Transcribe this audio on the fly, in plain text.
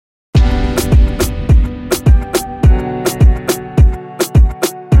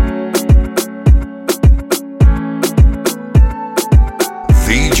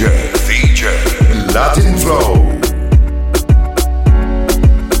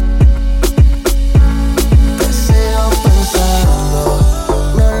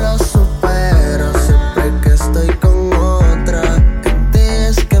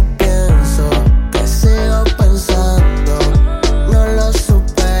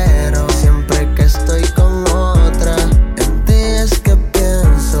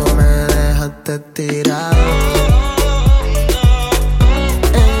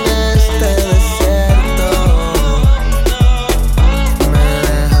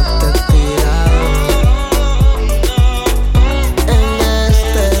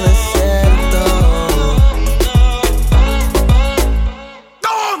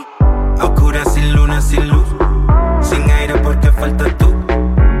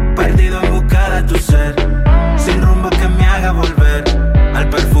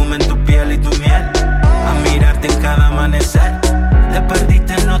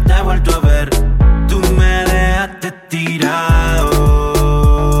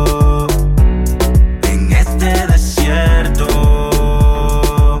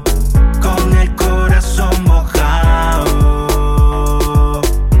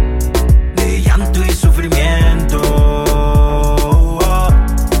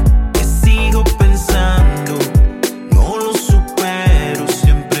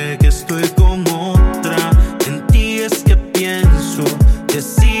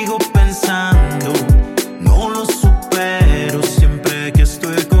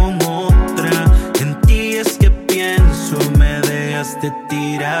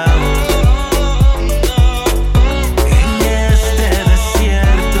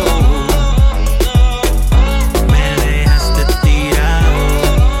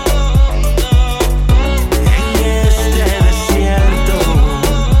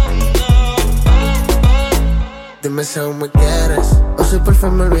Dime si aún me quieres o si por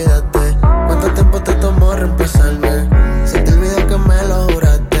fin me olvidaste. ¿Cuánto tiempo te tomó reemplazarme? Se te olvidó que me lo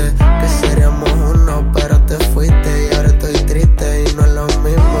juraste, que seríamos uno, pero te fuiste y ahora estoy triste y no es lo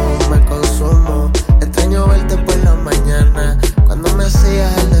mismo, me consumo. Extraño verte por la mañana cuando me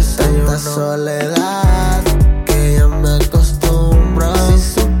hacías el desayuno. Tanta soledad que ya me acostumbro.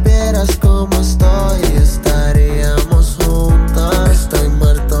 Si supieras cómo estoy, estaríamos juntos. Estoy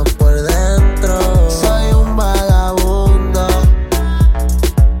muerto por dentro, soy un vagabundo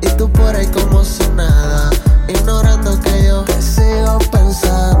y tú por ahí como si nada, ignorando que yo te sigo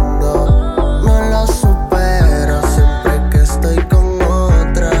pensando. No lo supero, siempre que estoy con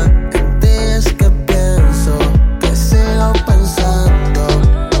otra, en ti es que pienso, te sigo pensando.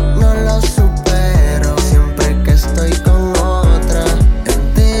 No lo supero, siempre que estoy con otra,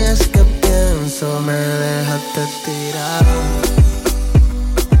 en ti es que pienso. Me dejaste tirado.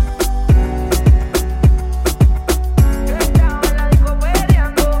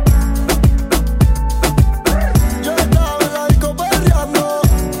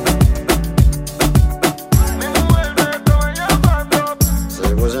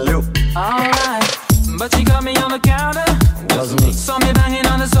 But she got me on the counter. Wasn't me. Saw me banging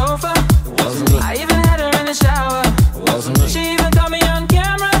on the sofa. Wasn't me. I even had her in the shower. Wasn't me. She even caught me on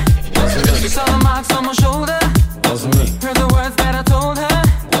camera. Wasn't me. She saw the marks on my shoulder. Wasn't me. Heard the words that I told her.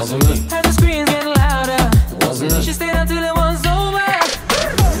 Wasn't me. Heard the screams getting louder. Wasn't me. She stayed until it was over.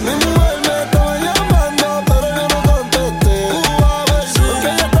 Mi mujer me estaba llamando, pero yo no contesté. Porque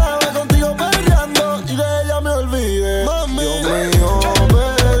ella estaba contigo peleando y de ella me olvidé. Mami, Dios mío,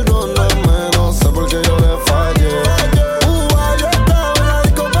 perdóname, no sé por qué yo le fallé. Yo estaba en la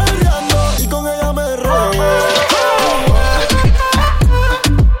disco peleando y con ella me regué.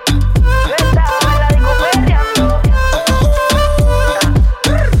 Yo estaba en la disco peleando.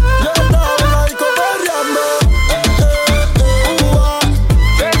 Yo estaba en la disco peleando.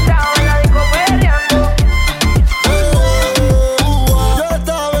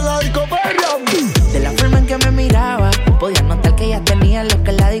 De la forma en que me miraba, podía notar que ella tenía lo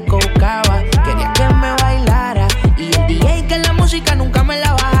que la disco buscaba. Quería que me bailara y el DJ que la música nunca me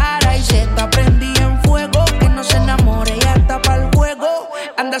la bajara. Y se está prendida en fuego, que no se enamore, ella está pa'l juego.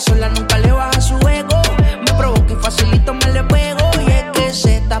 Anda sola, nunca le baja su ego. Me provoca y facilito me le pego. Y es que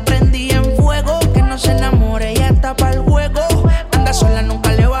se está prendida en fuego, que no se enamore, ella está pa'l juego. Anda sola,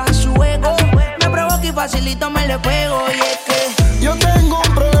 nunca le baja su ego. Me provoca y facilito me le pego. Y es que Yo tengo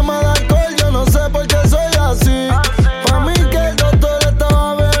un problema de alcohol, yo no sé por qué soy así. Pa' mí que el doctor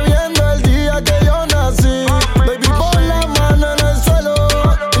estaba bebiendo el día que yo nací. Baby, pon la mano en el suelo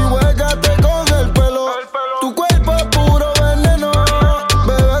y huégate con el pelo. Tu cuerpo es puro veneno,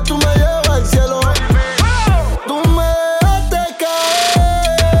 bebé, tú me llevas al cielo. Tú me dejaste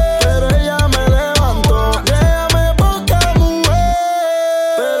caer, pero ella me levantó. Déjame poca mujer,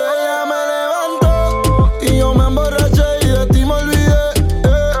 pero ella me levantó. Y yo me emborraché y de ti me olvidé.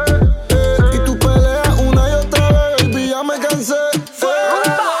 Y tú peleas una y otra vez, baby, ya me cansé.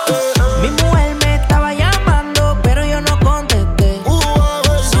 mi mujer me estaba llamando, pero yo no contesté.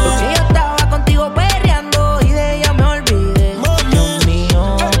 Porque yo estaba contigo perreando y de ella me olvidé. Dios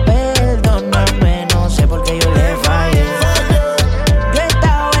mío, perdóname, no sé por qué yo le fallé. Yo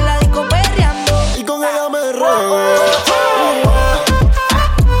estaba en la disco perreando. Y con ella me regué.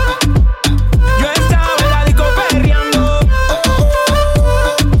 Yo estaba en la disco perreando.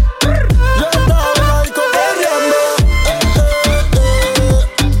 Yo estaba en la disco perreando.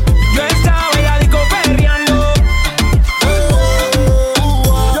 Yo estaba en la disco perreando.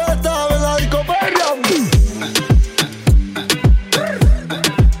 Yo estaba en la disco perreando.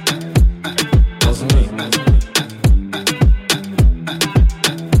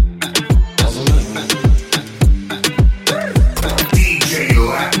 DJ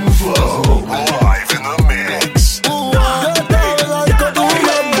LatinFlow, live in the mix. Yo estaba en la disco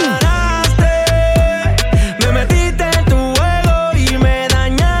perreando. Me metiste en tu juego y me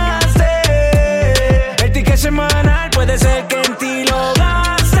dañaste. El ticket semanal puede ser que en ti lo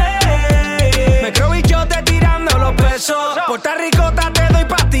gaste. Me creo bichote tirando los pesos. Puerto Rico te doy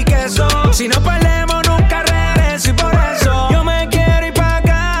pa' ti queso. Si no perdemos nunca regreso y por eso yo me quiero ir pa'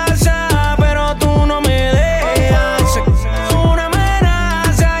 casa, pero tú no me dejas. Una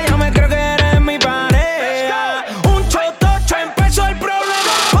amenaza, ya me creo que eres mi pareja. Un chotocho empezó el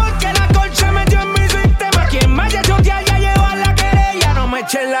problema porque la colcha metió en mi sistema. Quien vaya a chotear ya lleva la querella. No me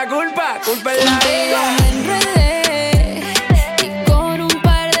echen la culpa, culpa es la Contigo ella. me enredé y con un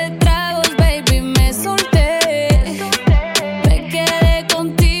par de tragos, baby, me solté. Me quedé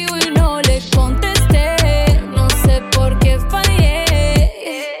contigo y no le contesté.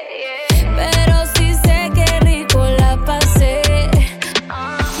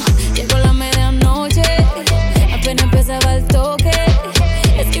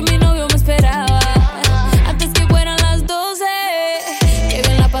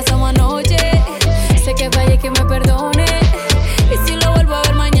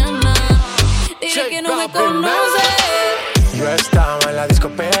 disco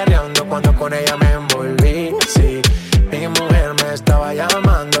perreando cuando con ella me envolví. Sí, mi mujer me estaba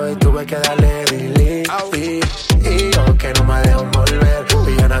llamando y tuve que darle delete. Y yo que no me dejo envolver,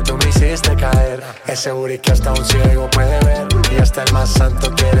 villana tú me hiciste caer. Ese booty que hasta un ciego puede ver, y hasta el más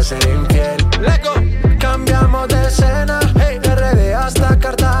santo quiere ser infiel. Cambiamos de escena, hey, de RD hasta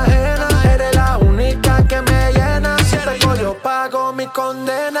Cartagena. Eres la única que me llena, si pego yo pago mi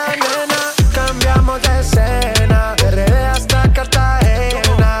condena, nena. Cambiamos de escena, de RD hasta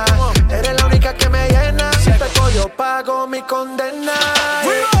Cartagena. Eres la única que me llena, si pego yo pago mi condena.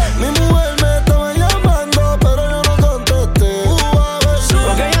 Mi mujer me estaba llamando, pero yo no contesté.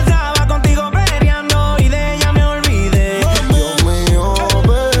 Porque yo estaba contigo peleando y de ella me olvidé. Dios mío,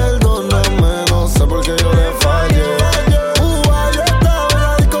 perdóname, no sé por qué yo le fallé. Yo estaba en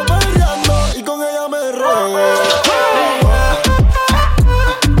la disco peleando y con ella me regué.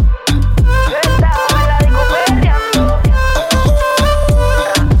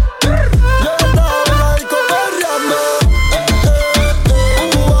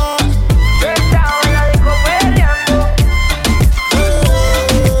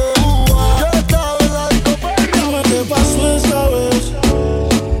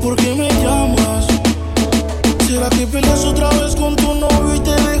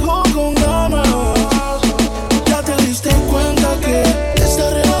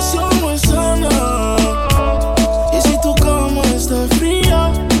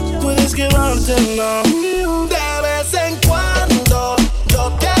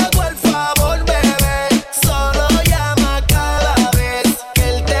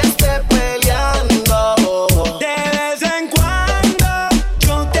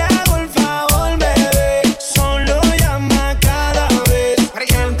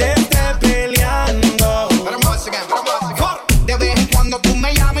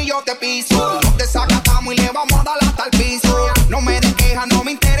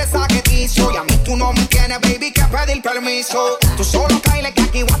 Tú solo cáele que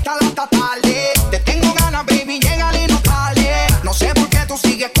aquí voy hasta la tarde. Te tengo ganas, baby, llégale y no tarde. No sé por qué tú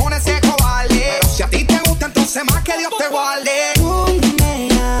sigues con ese cobarde, pero si a ti te gusta, entonces más que Dios te guarde. Tú me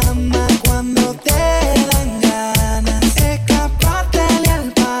llamas cuando te dan ganas. Escapátele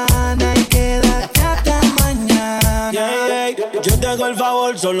al pana y quédate hasta mañana. Yo te hago el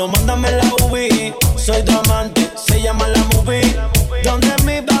favor, solo mándame la UV. Soy tu amante, se llama la movie. Donde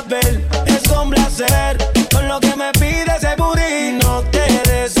mi papel es complacer con lo que me pide ese booty. No te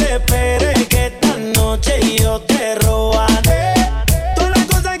desesperes que esta noche yo te robaré todas las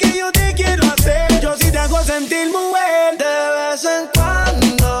cosas que yo te quiero hacer. Yo sí te hago sentir mujer. De vez en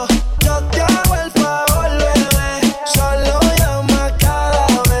cuando yo te hago el favor, bebé. Solo llama cada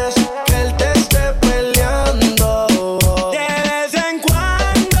vez que él te esté peleando. De vez en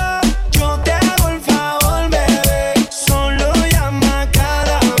cuando yo te hago el favor, bebé. Solo llama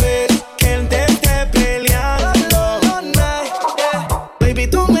cada vez que él te esté peleando. Baby,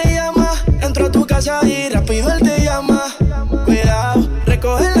 tú me llamas, entro a tu casa y rápido él te llama. Cuidado,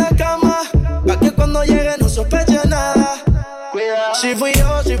 recoge la cama, pa' que cuando llegue no sospeche nada. Cuidado. Si fui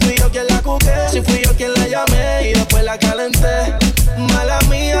yo quien la cuqué, si fui yo quien la llamé y después la calenté. Mala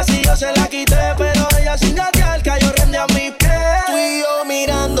mía si yo se la quité, pero ella sin gatear cayó rende a mis pies. Tú y yo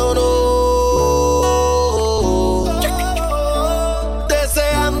mirándonos,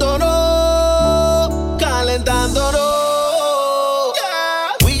 deseándonos, calentándonos.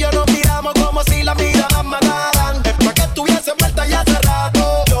 Tú y yo nos miramos como si las miradas mataran. Es pa' que estuviese muerta ya hace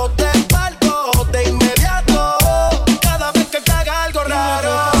rato. Yo te parto de inmediato cada vez que te haga algo raro.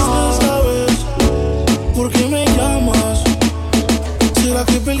 ¿Sabes por qué me llamas? ¿Será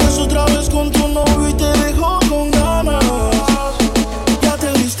que peleas otra vez con tu novio y te dejó con ganas? Ya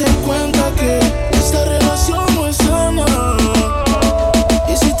te diste cuenta que esta relación no es sana.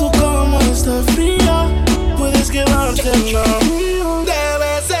 Y si tu cama está fría, puedes quedarte en la mía. De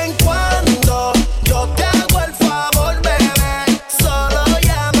vez en cuando yo te hago el favor, bebé. Solo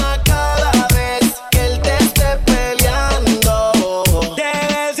llama cada vez que él te esté peleando. De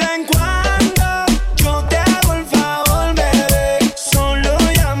vez en cuando yo te hago el favor, bebé. Solo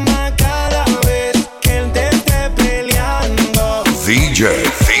llama cada vez que él te esté peleando. DJ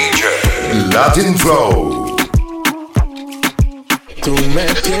LatinFlow. Tú me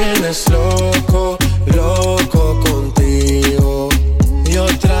tienes loco, loco contigo. Yo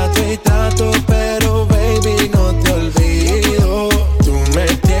trato y trato, pero baby no te olvido. Tú me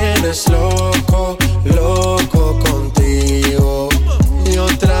tienes loco, loco contigo. Yo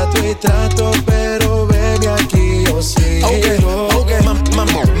trato y trato, pero baby aquí yo sigo. Okay.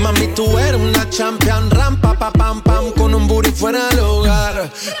 Mami, tú eres una champion, rampa, pa, pam, pam, con un booty fuera del hogar.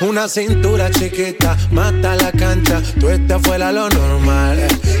 Una cintura chiquita, mata la cancha. Tú estás fuera lo normal.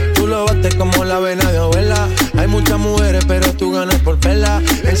 Tú lo bates como la vena de abuela. Hay muchas mujeres, pero tú ganas por pela.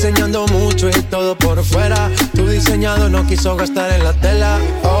 Enseñando mucho y todo por fuera. Tu diseñado no quiso gastar en la tela.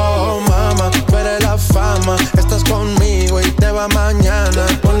 Oh, mama, tú eres la fama. Estás conmigo y te va mañana.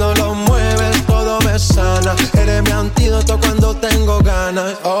 Cuando lo mueves, todo me sana. Eres mi antídoto cuando tengo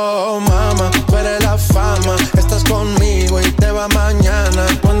ganas. Oh, mama, tú eres la fama. Estás conmigo y te va mañana.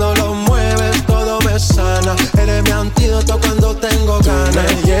 Cuando lo mueves, todo me sana. Eres mi antídoto cuando tengo ganas. Tú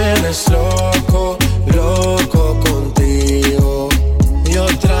me tienes loco, loco contigo. Yo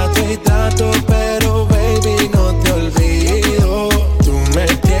trato y trato, pero baby, no te olvido. Tú me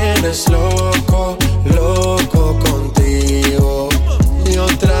tienes loco, loco contigo. Yo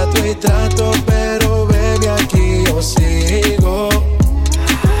trato y trato, pero baby, aquí yo sigo.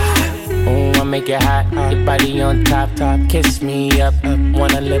 I make it hot, your body on top, kiss me up,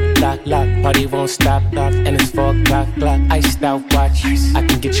 wanna lip lock, party won't stop, and it's 4 o'clock, iced out watch, I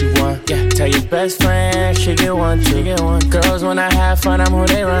can get you one, yeah, tell your best friend, she get one too, girls when I have fun, I'm who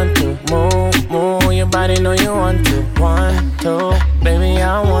they run to, move, your body know you want to, 1, 2, baby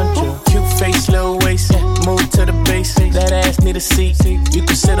I want you, cute face, little waist, move to the base, that ass need a seat, you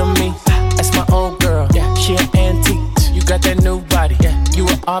can sit on me, that's my old girl, yeah, she an antique. You got that new body, yeah. You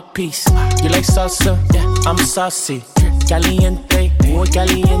an art piece. You like salsa, yeah. I'm saucy. Caliente, muy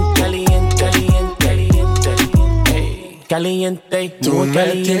caliente, caliente, caliente, caliente, caliente. Tú me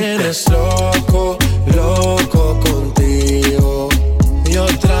tienes loco, loco contigo. Yo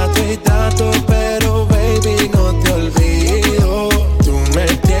trato y trato, pero baby no te olvido. Tú me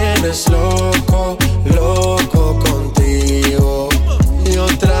tienes loco,